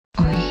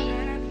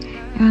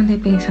Eu andei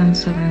pensando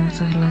sobre a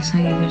nossa relação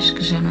e vejo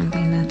que já não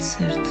tem dado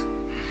certo.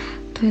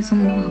 Tu és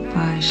um bom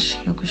rapaz,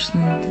 eu gosto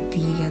muito de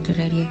ti e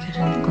adoraria que a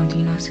gente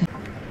continuasse.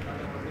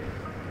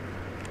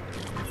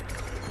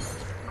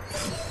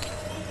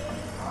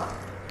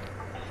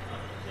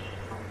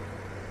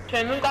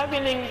 Você não tá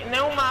vendo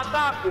nenhum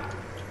macaco?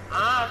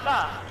 Ah,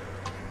 tá.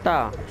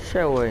 Tá,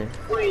 cheio.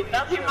 Ui,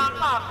 tá vindo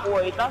macaco,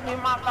 ui, tá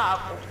vindo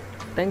macaco.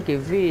 Tem que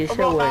vir, Eu vou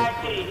cheio. cair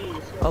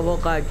aqui. Eu vou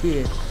cair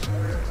aqui.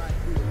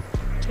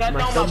 Já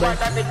Mas tem tô uma bem,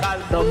 porta de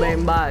casa. tô bem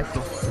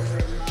baixo.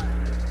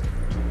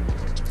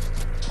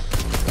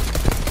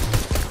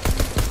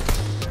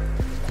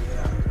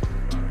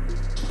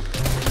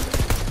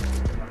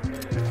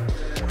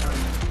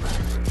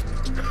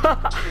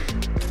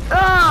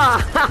 Ah!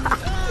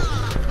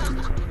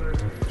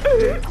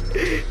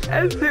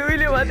 Esse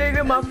William bateu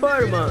de uma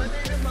forma.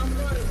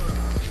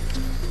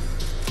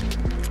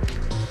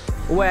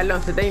 Ué,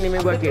 não, você tem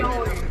inimigo aqui.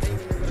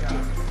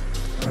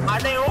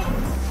 Matei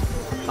um.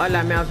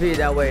 Olha a minha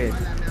vida, ué.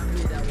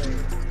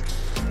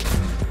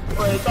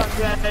 Oi, tá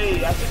vendo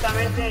aí? Aqui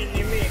também tem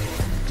inimigo.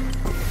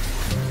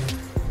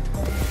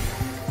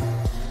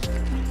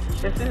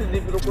 Preciso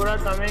de procurar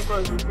também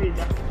coisa de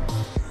vida.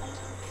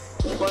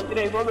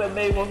 Encontrei, vou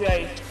beber e vou ver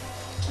aí.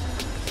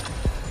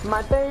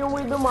 Matei o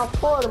Will de uma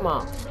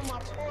forma.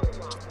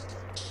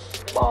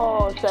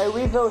 Poxa, é o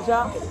Will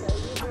já.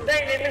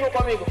 Tem inimigo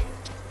comigo.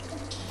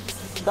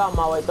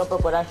 Calma, ué, tô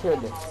procurando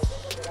shield.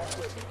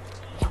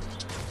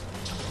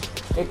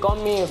 E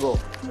comigo.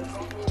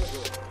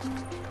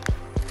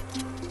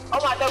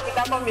 Ô, Matheus que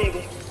tá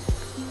comigo.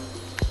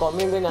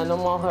 Comigo ainda não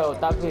morreu,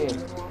 tá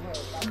vendo?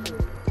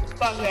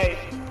 Tá vendo aí?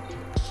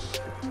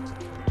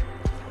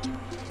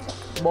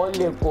 Vou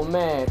lhe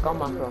comer,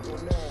 calma só.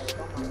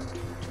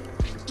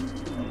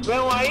 Vem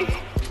um aí.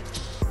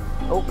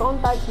 O cão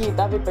tá aqui,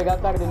 tá vindo pegar a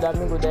carne do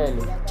amigo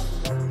dele.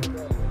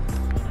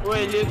 Oi,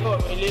 ele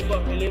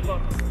come.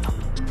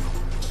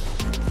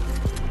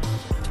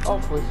 Oh,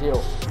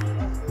 fugiu.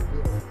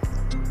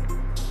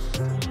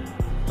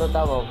 Eu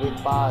tava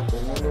ouvindo pato,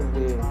 nem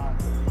vi.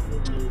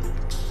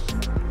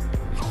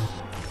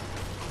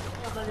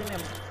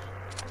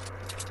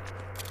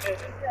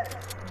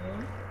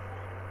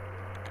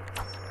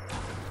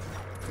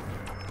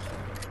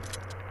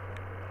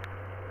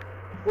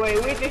 Oi,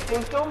 o Witty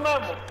funcionou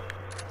mesmo.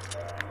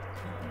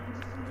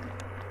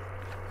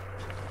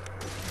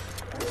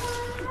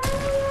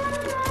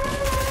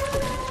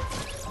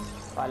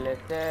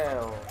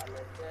 Faleceu.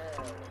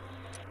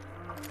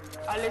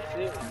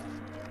 Faleceu.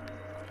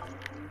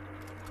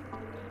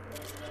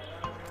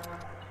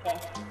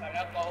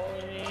 Caraca,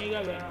 oi,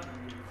 galera.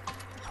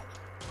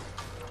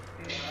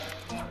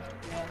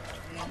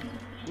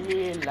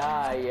 E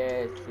lá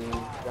é esse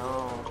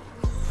então.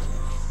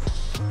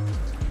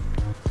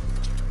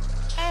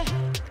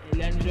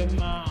 Ele é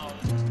mal.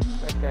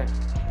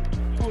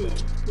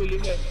 Fui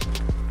ligar.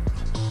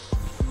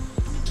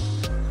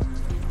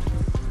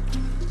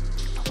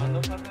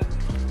 Mandou fazer.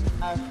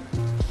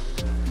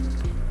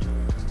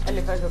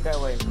 Ele fez o que,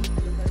 ué?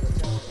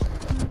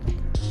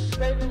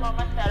 Fez uma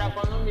máscara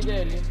com o nome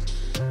dele.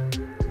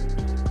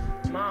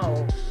 Mal.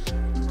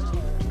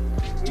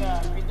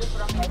 Pediu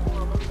pra fazer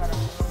uma máscara com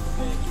o nome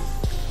dele.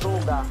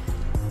 Suga.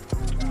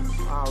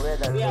 Ah,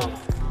 verdade.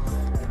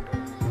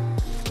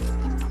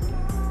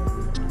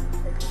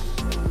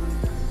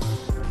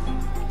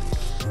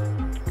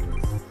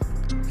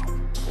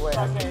 Ué,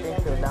 aqui tem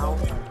showdown.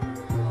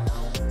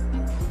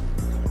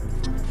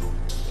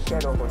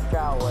 Quero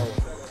roxar, ué.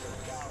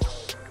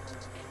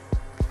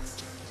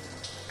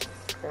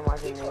 Tem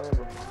mais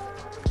inimigo?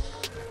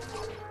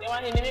 Tem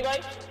mais inimigo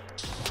aí?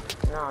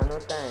 Não, não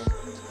tem.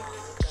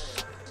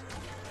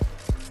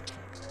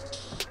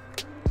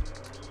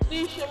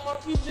 Deixa uma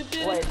vida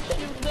ter Ué,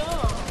 shieldão.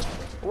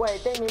 Ué,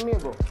 tem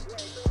inimigo?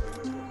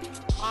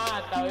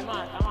 Mata.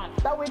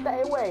 Tá, ué, tá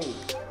aí, ué.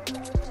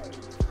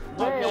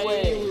 Vem,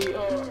 ué.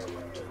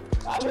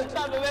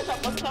 Tá bebendo essa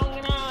poção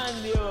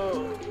grande, ó.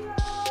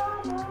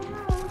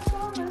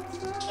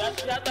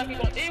 Já tá aqui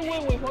com... Ei,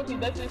 ué, vou te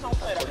dar são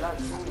fera.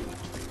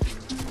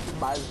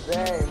 Mas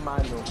é,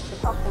 mano. Você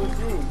tá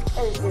fugindo?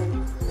 Ei,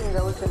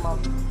 ainda você uma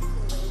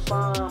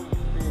pam.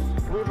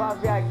 Ui, vai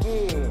vir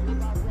aqui.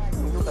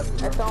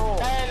 Então...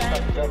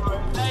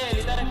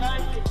 Ele tá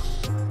recante.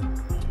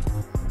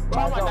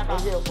 Vamos atacar.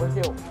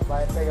 Fugiu.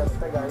 Vai, pega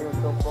aí o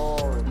seu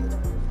bolo.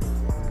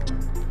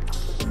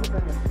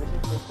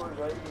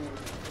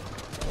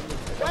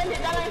 Vai ele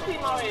tá lá em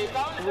cima, ué.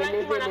 Tá lá em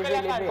cima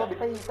naquela casa.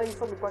 Tá aí,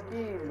 sobe com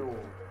aquilo.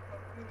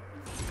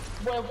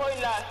 Bom, eu vou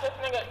ir lá. Se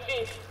esse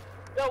negócio...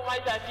 Eu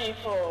mais aqui,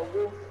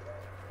 fogo.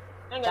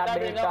 Ninguém tá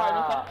brincando com a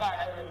nossa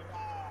cara.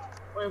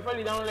 Bom, eu vou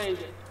lhe dar um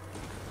laser.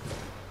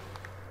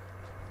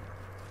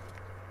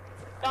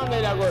 Dá um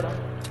agora.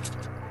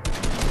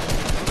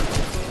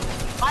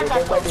 Me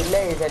dê coisa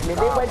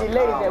de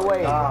laser,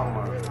 ué.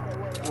 Calma.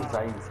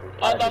 Usa isso.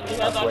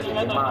 Já tô aqui.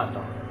 Me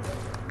matam.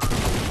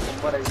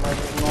 Bora aí, mais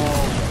um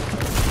novo.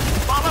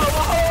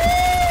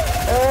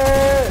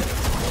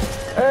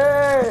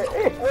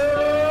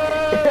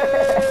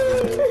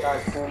 Tá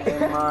com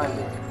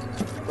demônio.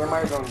 Tem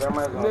mais um. Não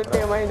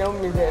tem mais não,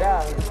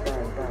 miserável. Tem.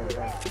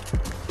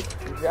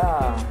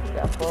 Já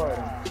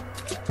foram.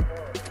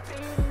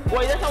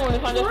 Oi, deixa a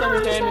munição desse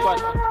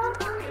MGM4.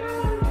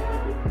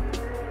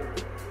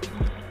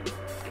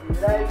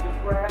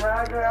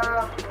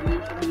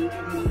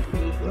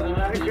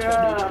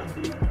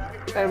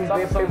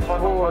 MVP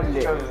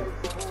Folha.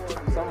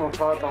 Só me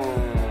faltam,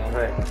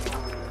 velho.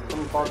 Só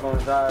me faltam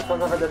já.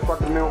 Estás a ver das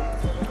 4 mil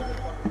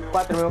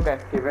 4 mil o quê?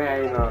 que vem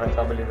aí na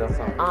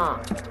rentabilização? Ah,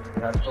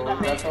 Já estou a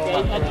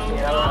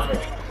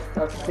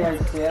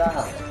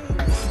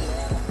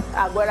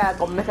agora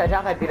começa já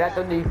a retirar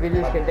todos os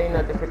vídeos que tem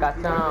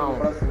notificação. No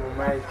próximo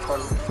mês,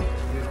 quando o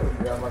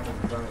já vai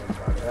começando a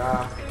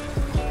pagar.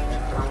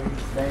 São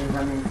 10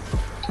 anos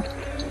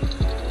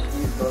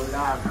de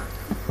dólar.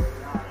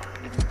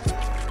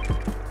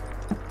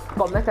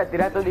 Começa a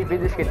tirar todos os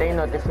vídeos que tem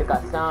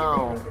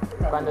notificação.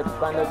 Quando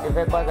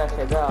tiver coisa a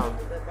chegar.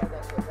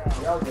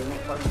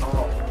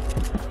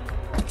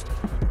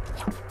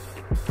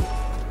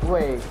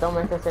 Ué,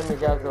 toma essa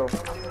semija azul.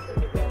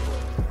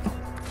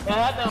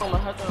 Já tem uma.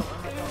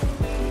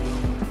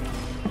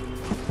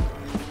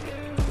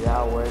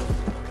 Já, ué.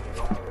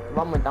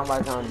 Vamos então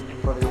vazando.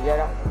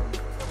 Cordilheira.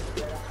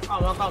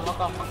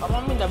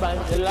 Calma, muita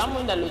base. Lá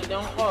muita luz, tem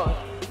um corte.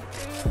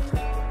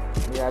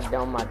 Já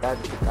deu uma data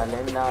de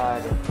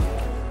calendário.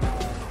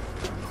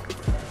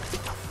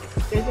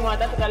 Tem uma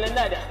data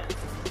calendária?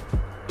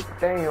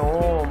 Tenho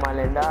uma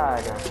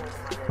lendária.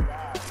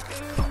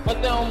 Eu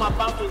tenho uma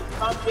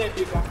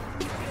pampética.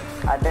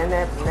 Até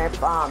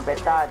nepam,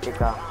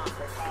 petática.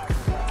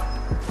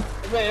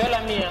 Vê, olha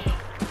a minha.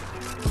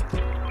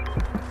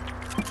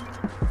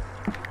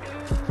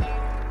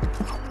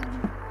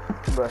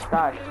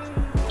 Gostaste?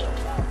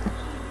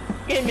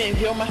 Quem me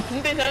enviou, mas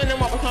não tem saindo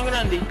nenhuma porção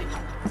grande.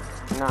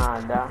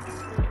 Nada.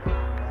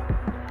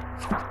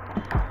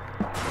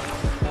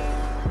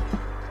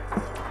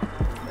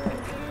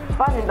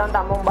 Faz então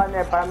também um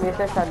banner para mim,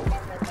 César.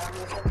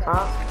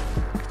 Hã?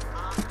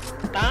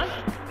 Tá?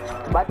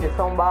 Bate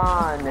só um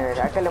banner.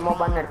 Aquele meu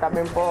banner tá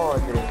bem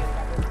podre.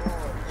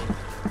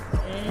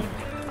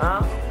 Hã?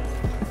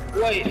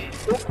 Oi,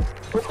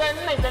 o que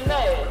não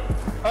entendeu?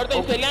 Agora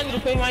tem Leandro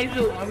fez mais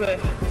uma,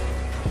 velho.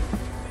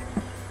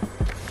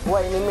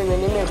 Ué,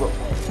 inimigo.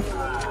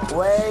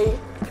 Ué.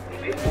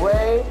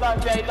 Ué,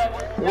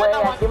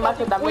 aqui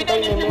embaixo também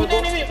tem inimigo. Tem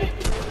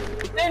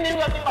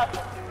inimigo aqui embaixo.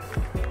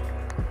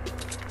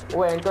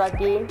 Ué, entrou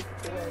aqui.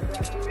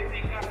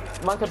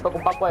 Vamos se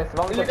preocupar com esse,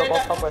 Pode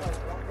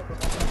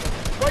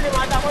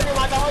matar,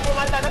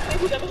 não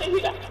tem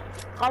vida.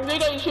 Mas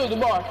liga aí, shield,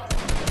 bora.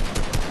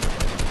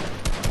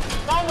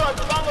 Tá no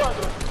outro.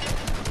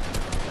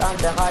 Tá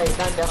enterrar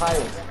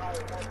aí.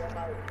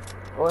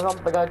 Hoje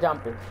vamos pegar o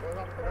jump.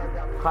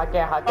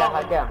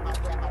 Hackeia.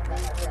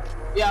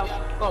 Yeah,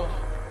 como?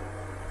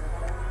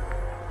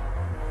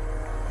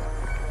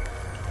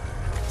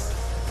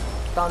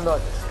 Tá no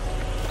outro.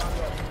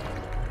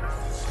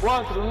 O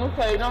outro, não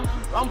sei, não.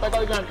 Vamos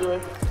pegar o jump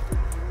hoje.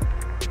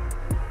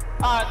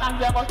 Ah, tá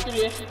já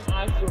construí esse.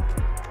 Acho.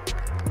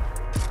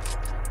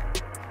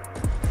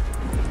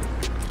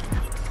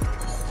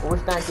 O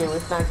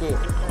estão aqui.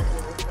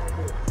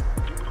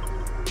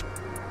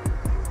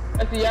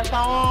 Esse já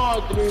tá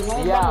outro.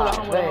 Vamos lá.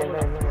 Vem.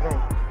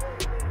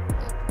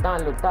 Tá a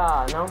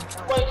lutar, não?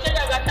 Oi,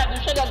 chega agachado.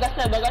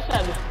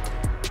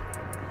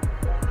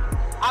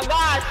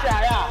 Agacha,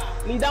 já.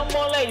 Me dá um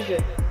bom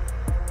laser.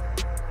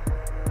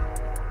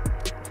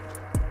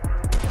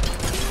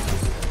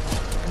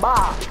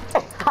 Bah!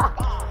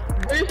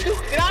 Grande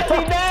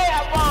ideia,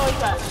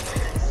 moça!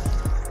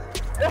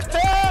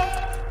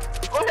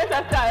 Olha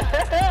essa cara!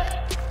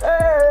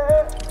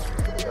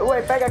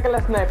 Ué, pega aquela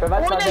sniper,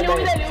 vai fazer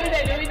bem.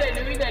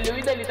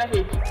 O dele tá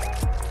aqui.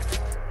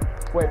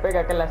 Ué, pega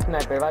aquela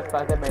sniper, vai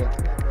fazer bem.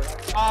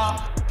 Ah,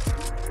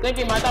 tem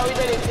que matar o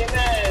dele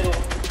primeiro.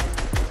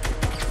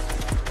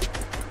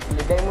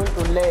 Lhe dei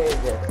muito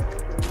laser.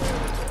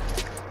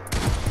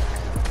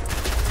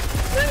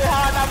 Ele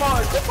tá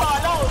morto,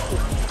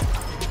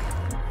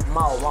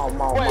 Mal.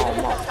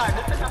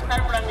 Deixa essa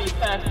cara pra mim,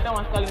 cara, que tem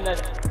umas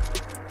qualidades.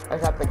 Eu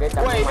já peguei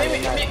também. Ué, me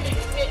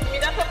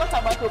dá só com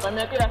essa bazuca,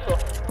 me atira só.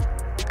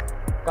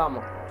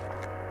 Calma.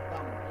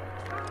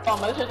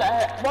 Calma, deixa eu...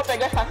 Vou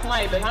pegar essa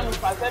sniper, vai me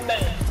fazer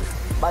bem.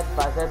 Vai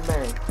fazer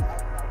bem.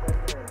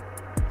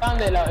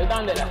 Onde ela?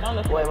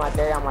 Ué,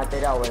 material.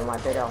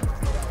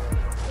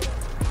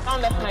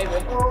 Onde a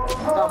sniper?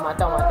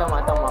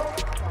 Toma.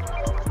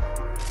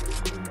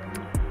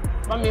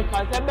 Vai me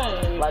fazer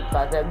bem. Vai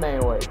fazer bem,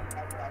 ué.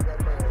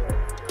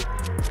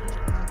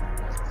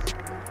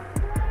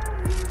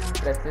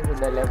 Preciso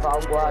de levar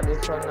algo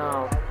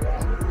adicional.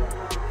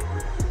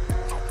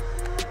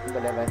 Vou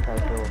levar essa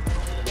azul.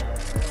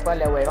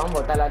 Olha, ué, vamos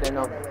botar lá de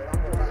novo.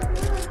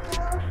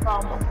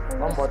 Calma.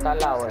 Vamos botar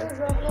lá, ué.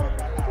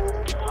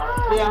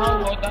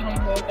 Vamos voltar.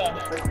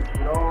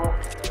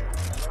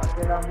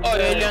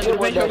 Olha, ele Leandro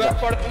vai jogar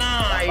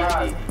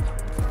Fortnite.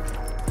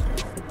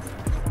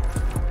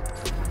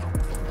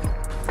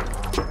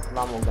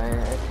 Vamos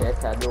ganhar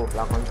essa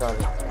dupla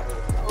controle.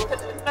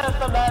 Cara,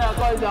 só dar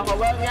agora coisa,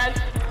 roubou minha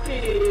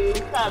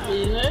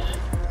sabe, né?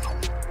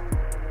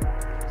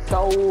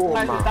 Só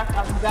Mas uma. tá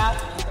carregado,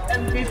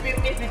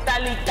 MVP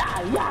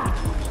vitalidade.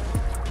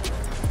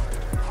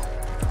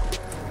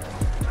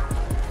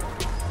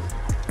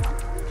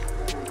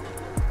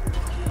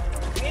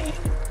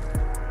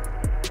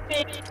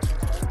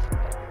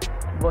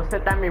 Você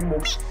tá me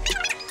bugando.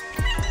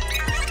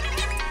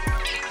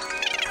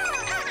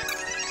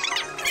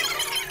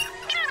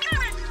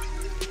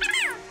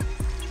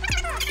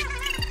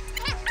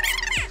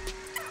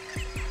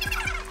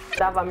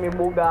 Tava me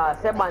bugar,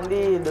 você é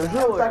bandido,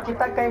 juro. Isso aqui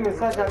tá caindo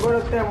mensagem, agora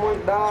eu tenho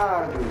muito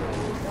dado.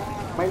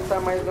 Mas tá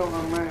mais uma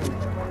mãe.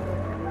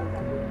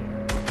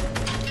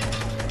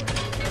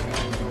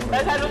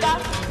 Vai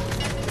ajudar?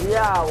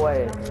 Yeah,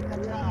 ué.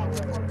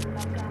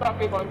 Tô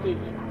aqui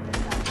contigo.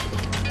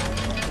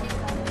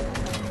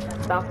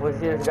 Tá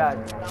fugindo os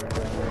gatos.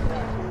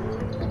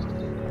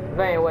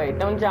 Vem, ué,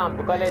 tem um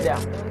jump, qual é o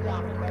jump?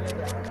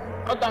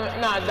 Eu também,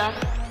 nada.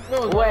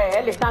 Não, Ué,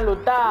 eles estão a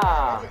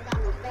lutar.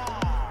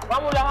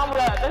 vamos lá,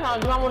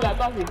 vamos lá,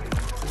 tô aqui.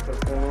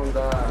 Isso não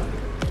dá.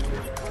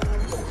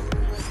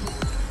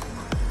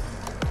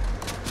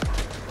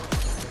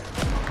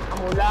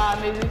 Vamos lá,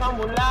 Messi,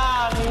 vamos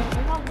lá,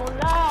 Messi,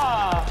 vamos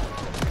lá.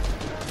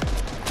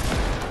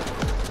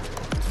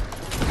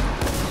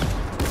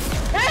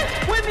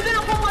 Ué, me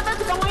deram como matar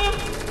esse tamanho.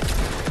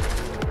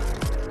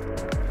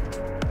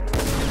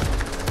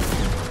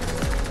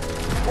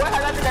 Ué,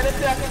 a fica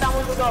desse aqui tá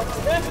muito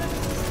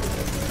doce,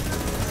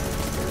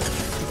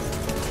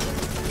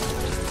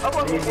 eu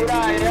vou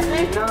segurar ele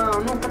assim?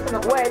 Não passa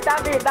na Ué,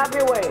 tá vi,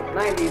 ué.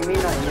 Não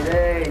elimina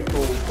direito,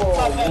 pô.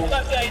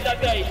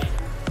 Tá aí.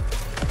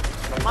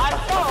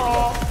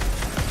 Matou.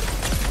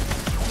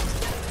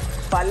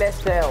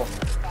 Faleceu.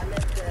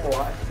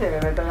 Porra,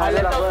 chega, né? Tá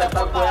Olha, agora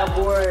então, tá com a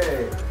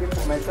boi.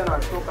 Tipo, metendo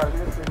açúcar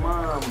nesse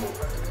mambo.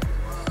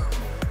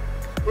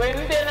 Ué,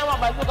 não tem nenhuma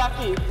bazuca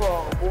aqui,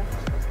 fogo.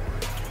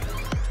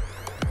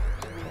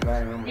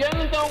 Vai, meu E eu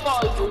não tenho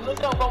coisa, não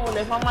tenho como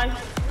levar, mas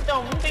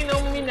então não tem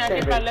nenhum menino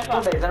aqui pra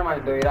levar. Quantas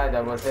armas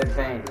doiradas você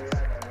tem?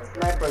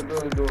 Sniper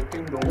do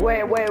fim do mundo.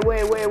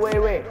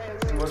 Ué.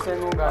 Se você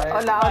não ganhar...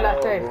 Olha,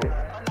 chefe.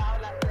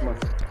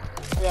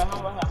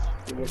 Vamos lá.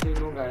 Se você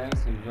não ganhar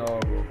esse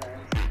jogo...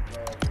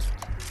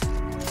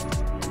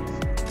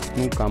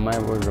 Nunca mais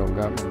vou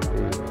jogar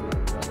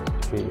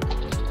contigo.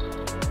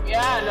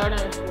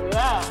 Lourenço,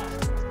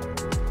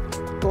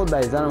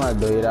 Todas as armas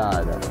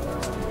doiradas.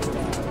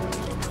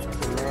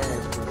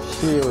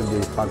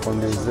 Shield pra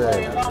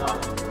conduzir.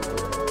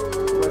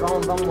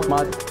 Vamos.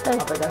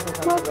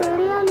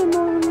 Material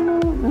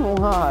no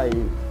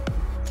raio.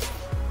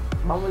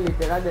 Vamos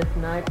literar de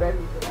sniper.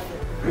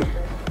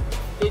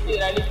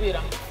 ele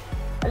tira.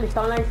 Eles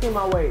estão lá em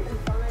cima, ué.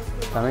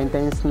 Também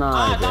tem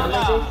sniper.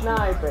 Também tem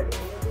sniper.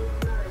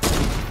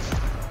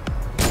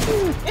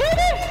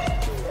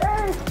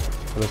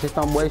 Vocês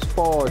estão bem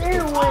expostos.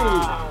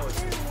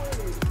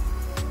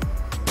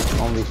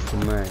 Vamos ver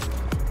como é.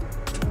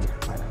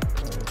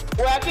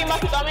 Ué, aqui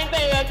embaixo também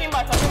tem, aqui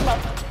embaixo.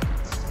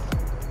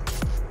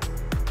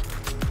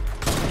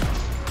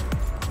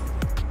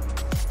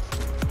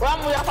 Ué, a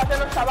mulher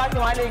fazendo trabalho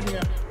no maligno.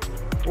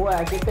 Ué,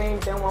 aqui tem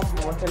uma.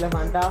 Você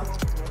levantar.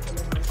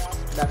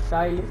 Da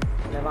Sky,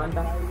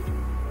 levanta.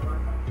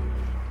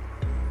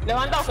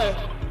 Levanta o quê?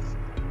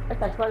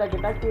 Essa espada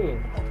que tá aqui.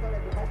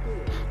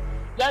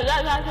 Já.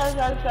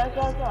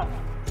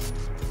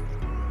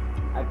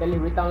 Aqueles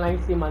bichos estão lá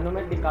em cima, não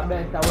mete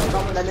cabeça, ué.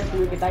 Vamos dar nesse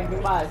bicho que tá aqui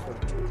embaixo.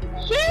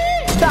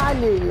 Xiii!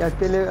 Dale,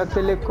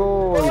 aquele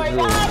coisa. Ué,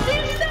 tá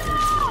rápido!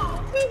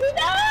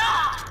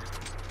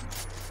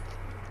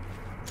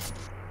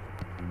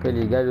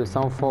 Aquele gajo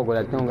são fogo,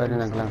 lá tem um gajo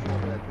naquela.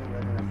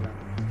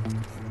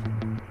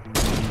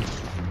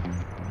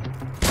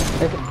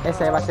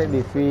 Esse aí vai ser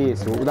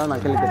difícil, o dano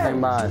naquele que tá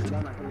embaixo.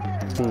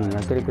 Sim,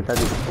 aquele que tá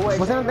difícil. Ué,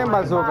 Você não tem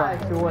bazuca?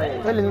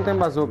 Ele não tem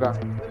bazuca.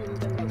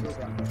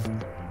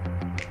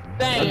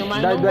 Tenho,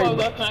 mas Dá- não dá- vou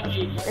gostar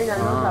aqui. Ainda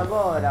não tá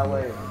agora,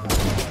 ué.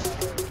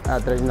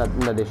 Atrás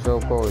ainda deixou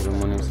coisa,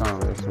 munição,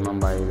 esse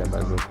mamba aí da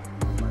bazuca.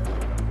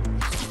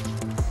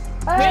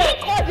 Vem,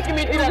 quase que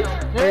me tira.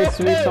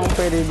 Esses bichos são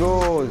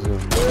perigosos.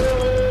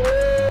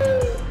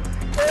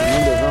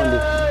 Meu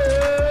Deus,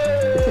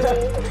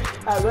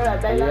 Agora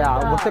tá onde?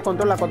 lá. Você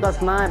controla com a tua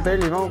sniper,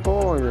 eles vão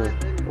coisa.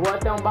 O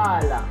outro é um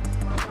bala.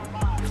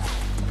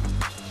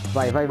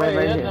 Vai. Eu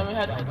também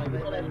já tô.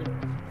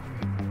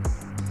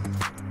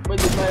 Vou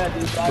disparar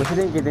de trás. Você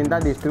tem que tentar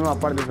destruir uma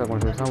parte dessa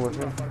construção,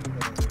 você.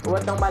 O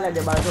outro é um bala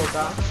de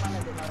bazuca.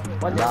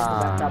 Pode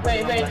Dá.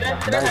 Vem, traz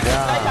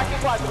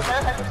aqui 4,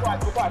 traz aqui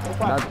 4.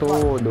 Dá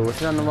tudo,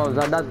 você já não vai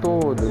usar, dá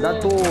tudo. Não,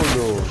 tudo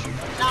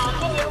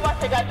não vai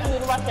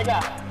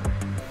chegar.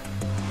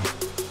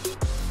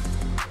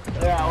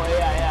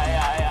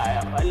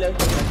 Olha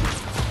isso.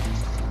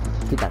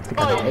 Fica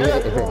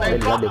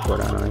ele vai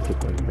decorar, não esse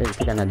coisa. Ele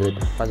fica na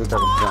direita, faz outra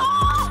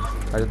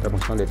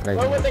construção de trás.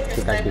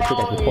 Fica aqui,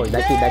 pô,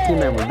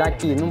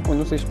 daqui mesmo,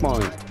 não se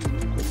expõe.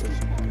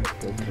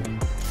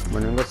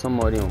 Mano, não só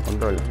morinho,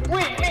 controla.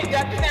 Ui, aqui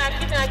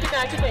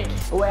tem.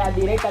 Ué, a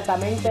direita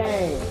também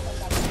tem.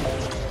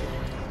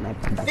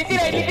 Lhe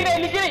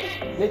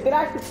tirei. Lhe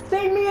tiraste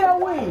sem mira,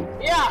 ui.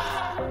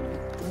 Yeah.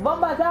 Vamos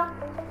passar?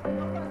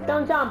 Então,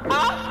 jump.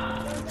 Ah?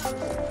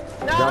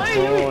 Já Não,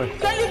 foi.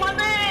 já lhe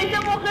mandei,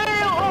 já morreu.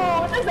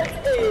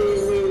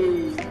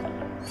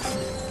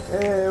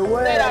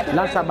 Ué.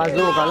 Lança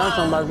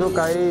um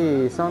bazuca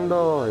aí, são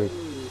dois.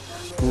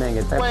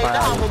 Ninguém tá Ué,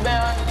 parado. vamos bem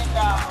onde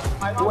tá.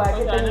 Mas vamos Ué,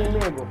 aqui fazer, tem né?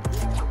 inimigo.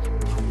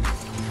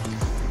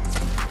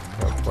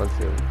 Pode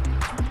ser.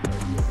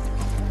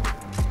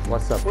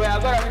 What's up? Ué,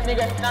 agora me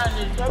liga aqui,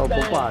 Nani. Tô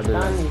ocupado,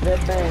 Dani, né? vê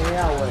bem,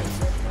 ué.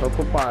 Tô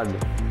ocupado.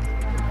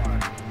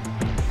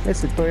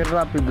 Esse toy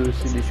rápido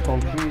se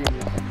desconfia.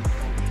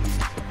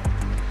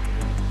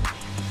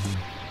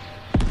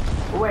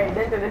 Ué,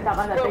 dentro dessa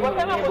casa tem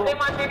Você não inimigo. tem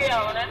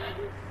material, né?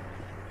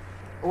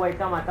 Ué,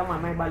 toma,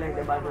 mais balas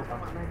de bazuca.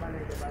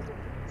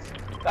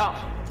 Não,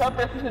 só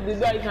preciso de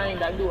duas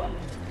ainda, duas.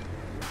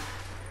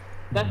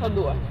 Dá só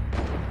duas.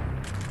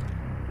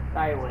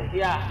 Tá aí, ué.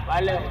 Yeah,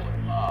 valeu.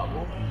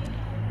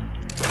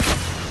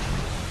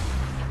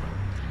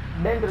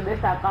 Dentro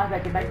dessa casa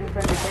que tá aqui em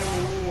frente tem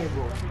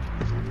inimigo.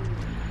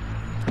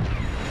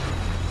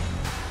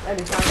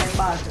 Eles estão lá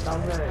embaixo,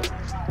 talvez.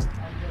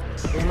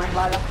 Tem mais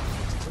bala?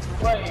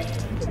 Ué,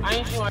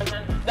 aí em cima,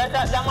 né? Dá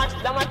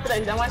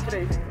mais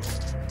três.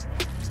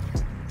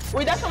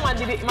 Ui, dá só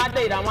madeira.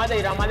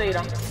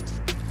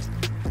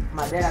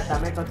 Madeira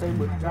também que eu tenho que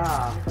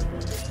buscar.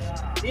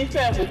 E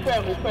ferro.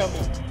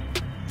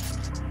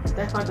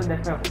 Tem quanto de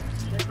ferro?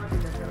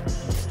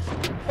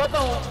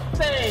 Faltam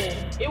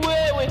 100. E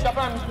ui, só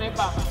pra me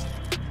snipar.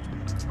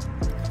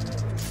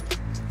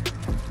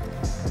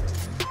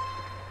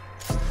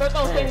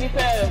 Faltam 100 de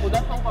ferro,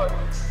 dá só um corte.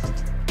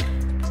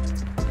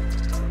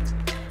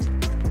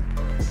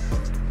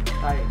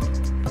 Tá aí.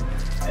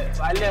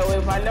 Valeu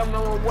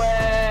mesmo,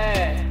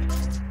 ué.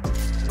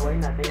 Eu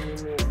ainda tenho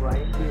inimigo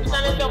aí em cima.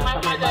 Já não tenho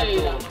mais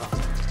madeira.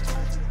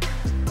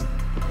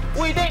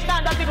 Ui, dá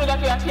tiro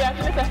daqui, aqui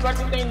nessas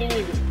partes tem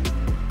inimigo.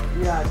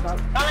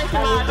 Tá lá em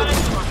cima.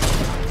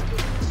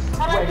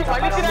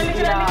 Lhe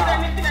tira.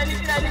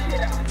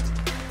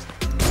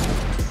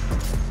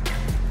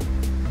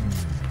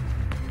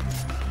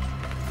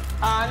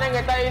 Ah,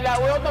 ninguém tá aí lá.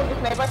 Eu tô com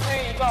sniper,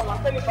 sim, calma.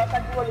 Se ele passar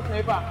aqui, eu vou lhe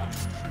sniper.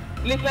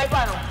 Lhe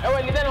sniperam.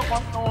 Ele não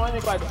consegue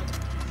um quadro.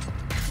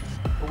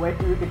 O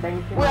esse que tem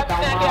em cima Ué, tá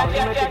aqui, mal. aqui,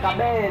 Lembra de aqui.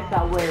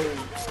 cabeça, ué.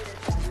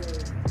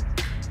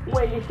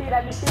 Ué, ele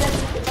tira que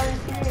tá em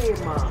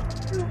cima.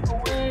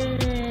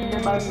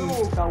 Tem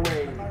bazuca,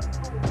 ué.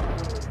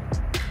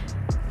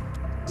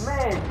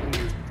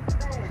 Mestre.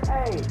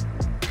 Ei.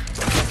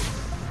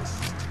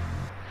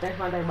 Tem que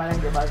mandar em balança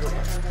de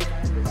bazuca.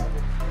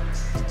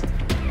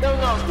 Não.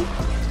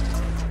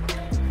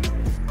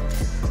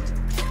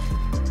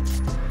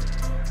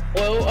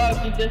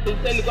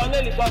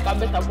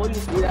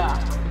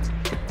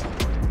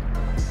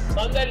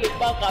 Quando ele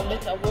com a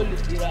cabeça, vou lhe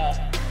tirar.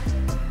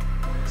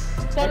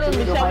 Só não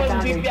me chama de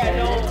bíblia,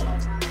 não.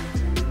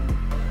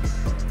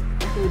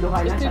 Esse do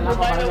Railan tá lá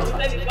com a bazuca.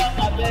 Se ele com a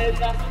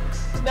cabeça.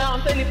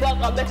 Não, se ele com a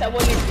cabeça,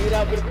 vou lhe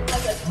tirar. Porque não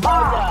é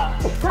Bah!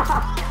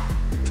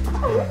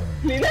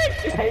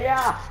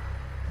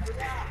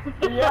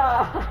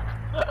 Yeah!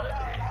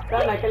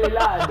 Tá naquele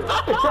lado.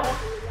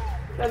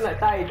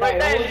 Tá aí.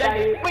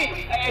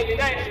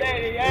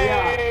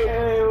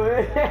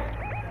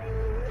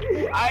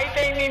 Aí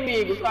tem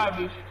inimigo,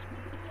 sabe?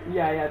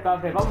 Tá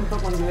vendo? Vamos só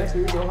conduzir esse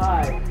do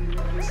Rai.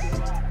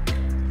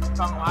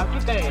 Calma, aqui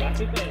tem.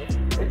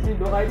 Esse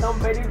do Rai tão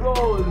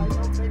perigoso.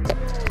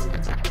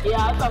 E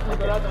a essa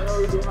controlada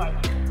não é do Rai.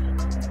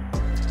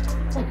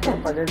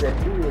 Vamos fazer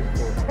exercício.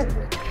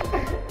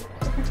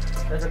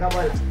 Vai jogar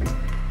bola.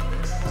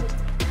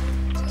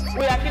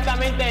 Ui, aqui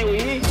também tem o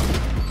I.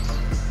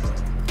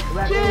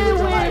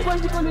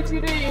 Quase que eu lhe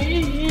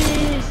tirei.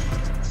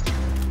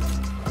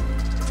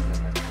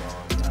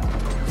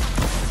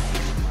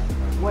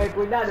 Ué,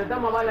 cuidado,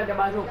 toma uma bala de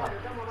bazuca.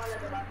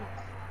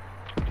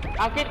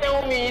 Aqui tem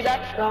um Mida.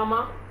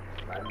 Toma.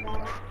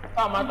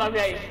 Calma, tá vendo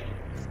aí?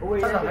 Ué,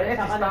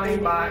 Esses estão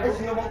embaixo,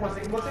 esses não vão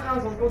conseguir. Vocês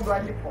lançam tudo lá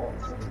de fora.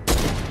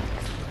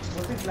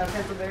 Vocês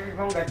lançam tudo, eles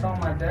vão gastar uma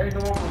matéria, eles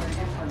não vão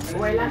conseguir fazer.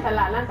 Ué, lança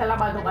lá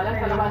bazuca.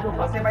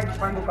 Você vai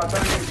disparando o cartão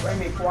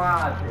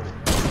M4.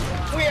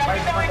 Ui, aqui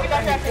tem um Mida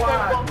aqui.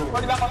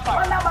 Pode dar pra fora.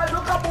 Olha a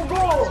bazuca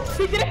bugou.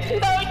 Se tira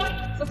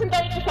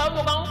 68 saiu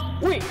no gão.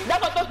 Ui, dá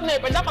com o teu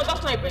sniper.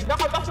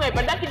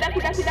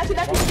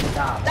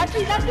 Daqui.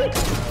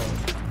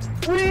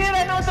 Ui,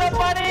 ele na outra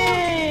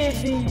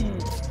parede.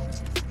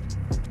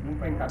 Não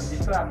foi em casa,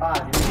 destrói a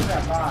base.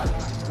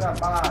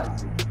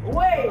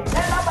 Ué, dá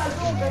a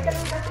bazuca que ele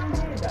não tá sem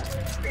vida.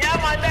 Já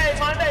mandei.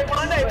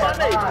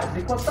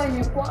 Base, corta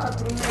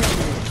M4, né?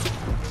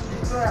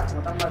 Destrói a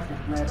base,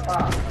 não é pá.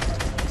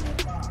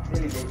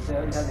 Ele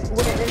desceu, já desceu.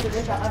 Ué, dentro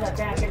dessa casa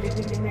tem aqueles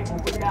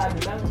inimigos, cuidado,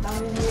 dá um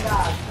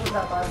mirado. Usa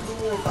a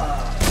bazuca.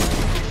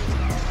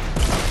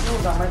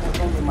 usa mais o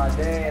som de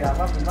madeira,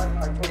 vai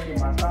de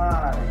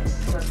matar.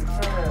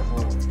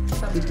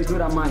 Que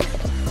dura mais.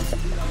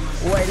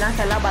 Ué,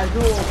 lança lá a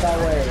bazuca,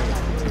 ué.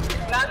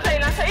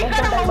 Lança aí,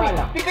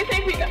 caramba, fica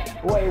sem vida.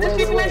 Ué.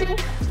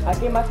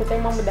 Aqui embaixo tem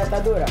uma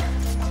datadura.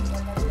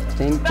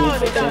 Tem que.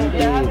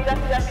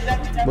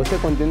 Você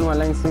continua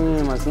lá em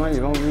cima, senão eles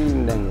vão vir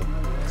dentro.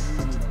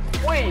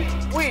 Ui.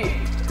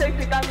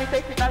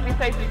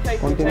 Safe.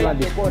 Continua,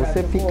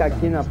 você fica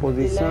aqui na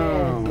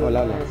posição.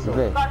 Olha lá,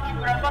 vê.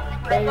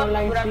 Tem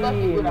lá em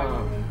cima.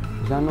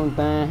 Já não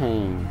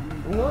tem.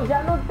 Não,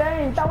 já não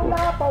tem, estão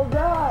lá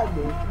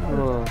pausado.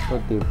 Tô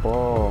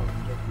tipo.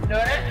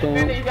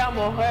 Ele já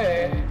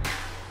morreu.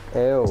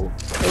 Eu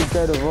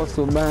quero o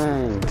vosso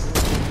bem.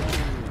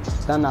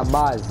 Tá na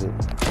base.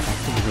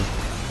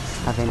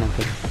 Tá vendo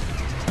aqui?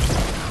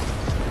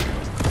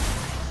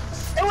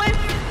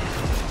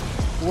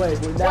 Ué,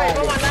 vamos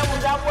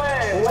mandar,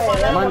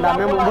 ué. Manda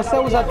mesmo. Você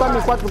usa a tua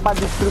M4 para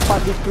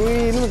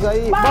destruir, não usa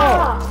aí.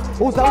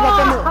 Bom,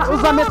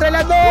 usa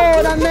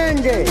metralhadora,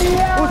 nengue.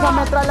 Usa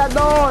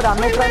metralhadora.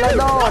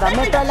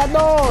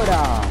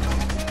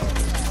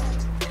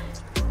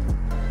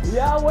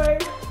 Ué.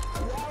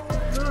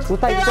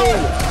 Usa isso.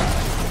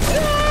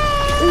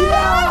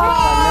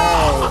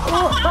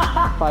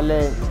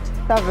 Falei.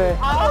 Tá vendo?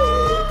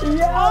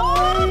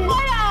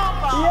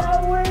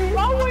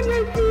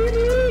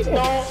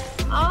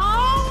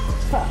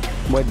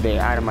 Vou de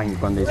arma em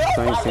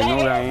condições, se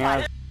não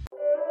ganhar.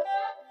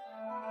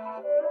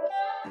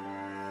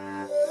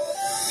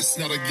 It's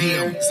not a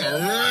game, it's a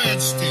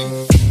rich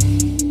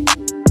thing.